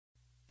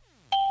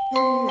She's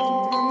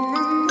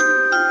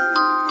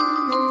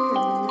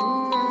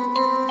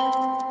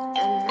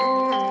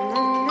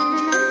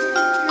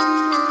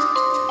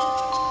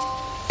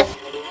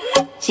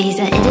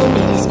a itty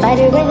bitty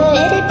spider with a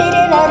itty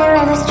bitty ladder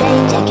and a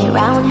string jacket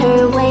round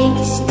her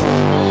waist.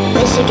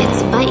 When she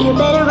gets a bite, you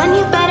better run,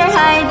 you better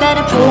hide,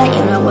 better prove that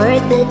you're not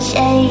worth the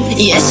chase.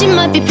 Yeah, she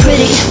might be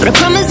pretty, but I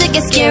promise it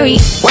gets scary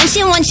once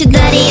she wants your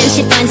daddy and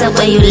she finds out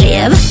where you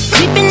live.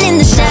 Creeping in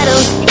the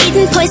shadows,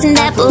 eating poisoned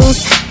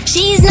apples.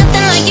 She's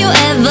nothing like you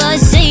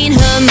ever seen.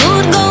 Her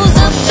mood goes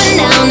up and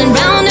down and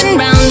round and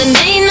round, and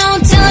ain't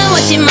no telling what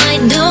she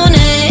might do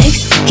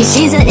next. Cause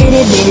she's a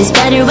itty bitty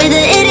spider with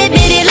a itty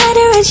bitty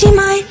ladder, and she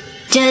might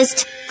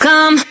just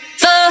come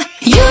for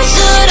you.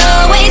 Should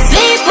always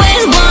sleep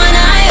with one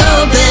eye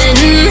open.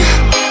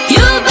 You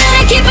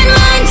better keep in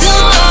mind to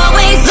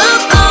always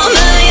look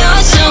over your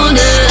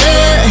shoulder.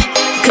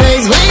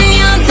 Cause when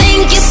you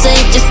think you're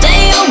safe, just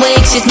stay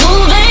awake, she's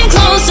moving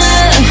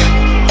closer.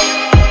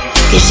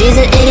 Yeah, she's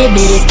a itty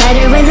bitty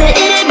spider with a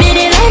itty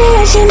bitty ladder,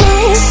 and she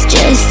might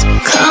just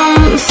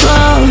come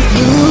for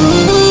you.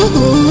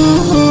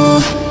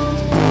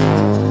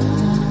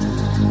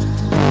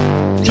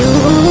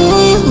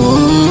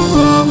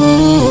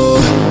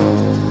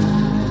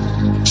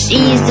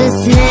 She's a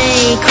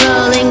snake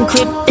crawling,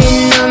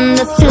 creeping on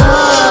the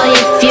floor.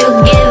 If you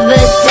give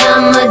her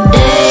time of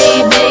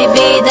day,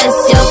 baby,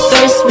 that's your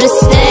first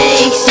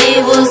mistake.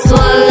 She will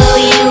swallow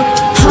you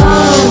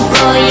whole,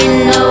 for you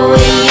know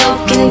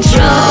you're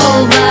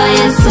controlled by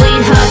a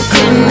sweetheart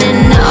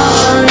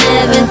criminal.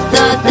 Never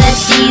thought that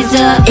she's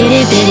a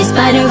itty bitty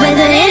spider with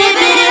a itty bitty